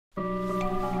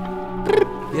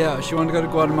Yeah, she wanted to go to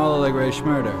Guatemala like Ray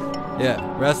Schmurder. Yeah,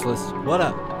 Restlxss, what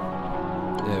up?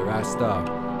 Yeah,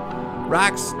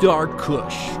 Rockstar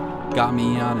Kush got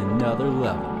me on another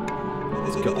level.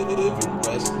 Let's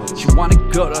go. She wanna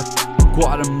go to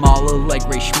Guatemala like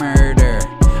Ray Schmurder.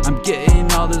 I'm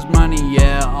getting all this money,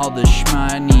 yeah, all this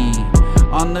shmoney.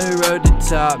 On the road to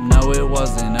top, no it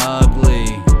wasn't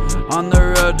ugly. On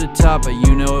the road to top, but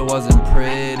you know it wasn't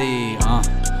pretty.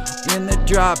 In the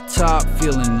drop top,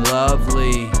 feeling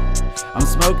lovely. I'm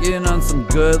smoking on some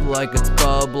good like it's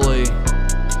bubbly.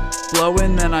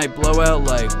 Blowing, then I blow out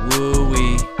like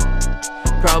wooey.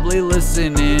 Probably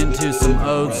listening to some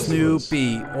old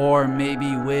Snoopy or maybe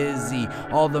Wizzy.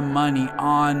 All the money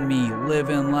on me,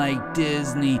 living like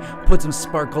Disney. Put some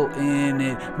sparkle in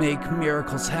it, make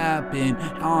miracles happen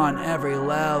on every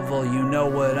level. You know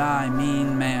what I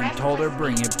mean, man. Told her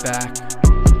bring it back.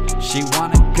 She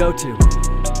wanna go to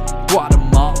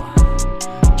Guatemala,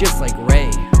 just like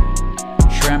Ray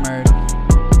Schmurder.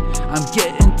 I'm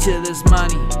getting to this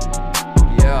money,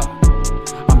 yeah.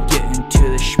 I'm getting to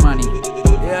the shmoney,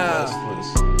 yeah.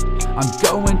 I'm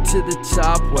going to the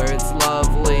top where it's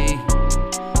lovely.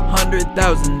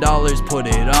 $100,000, put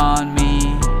it on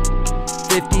me.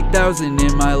 50,000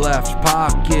 in my left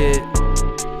pocket,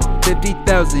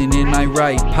 50,000 in my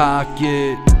right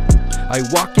pocket. I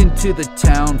walk into the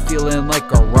town feeling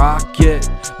like a rocket.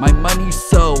 My money's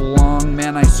so long,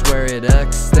 man, I swear it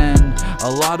extend. A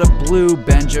lot of blue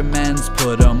Benjamins,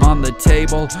 put them on the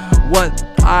table. What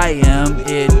I am,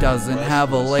 it doesn't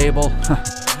have a label.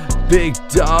 Big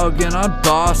dog and I'm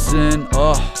bossing,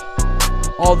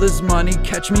 all this money,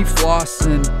 catch me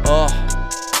flossing,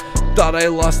 thought I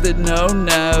lost it, no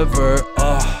never,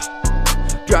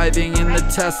 driving in the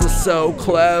Tesla so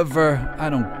clever. I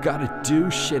don't gotta do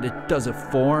shit, it does it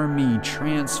for me.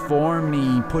 Transform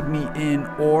me, put me in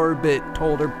orbit.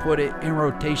 Told her put it in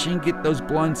rotation, get those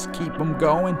blunts, keep them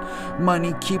going.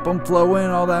 Money, keep them flowing,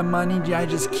 all that money, I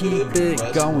just keep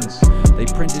it going. They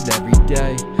print it every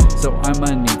day, so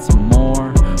I'ma need some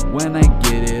more. When I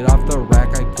get it off the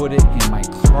rack, I put it in my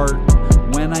cart.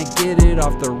 When I get it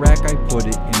off the rack, I put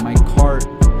it in my cart.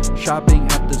 Shopping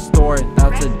at the store,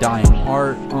 that's a dying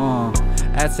art,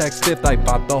 At Saks Fifth, I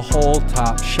bought the whole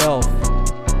top shelf.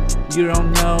 You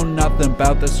don't know nothing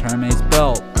about this Hermes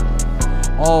belt.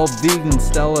 All vegan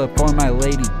Stella for my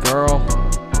lady girl.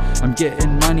 I'm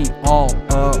getting money all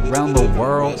around the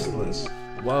world.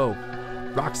 Whoa,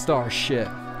 rockstar shit.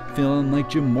 Feeling like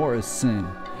Jim Morrison.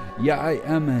 Yeah, I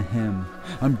am a him.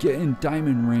 I'm getting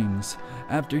diamond rings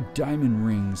after diamond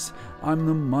rings. I'm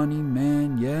the money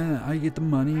man, yeah, I get the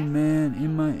money man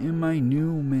in my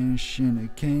new mansion.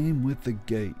 It came with the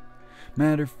gate.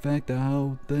 Matter of fact, the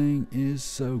whole thing is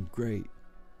so great.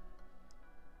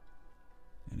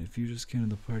 And if you just came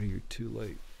to the party, you're too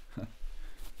late.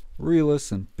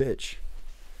 Re-listen, bitch.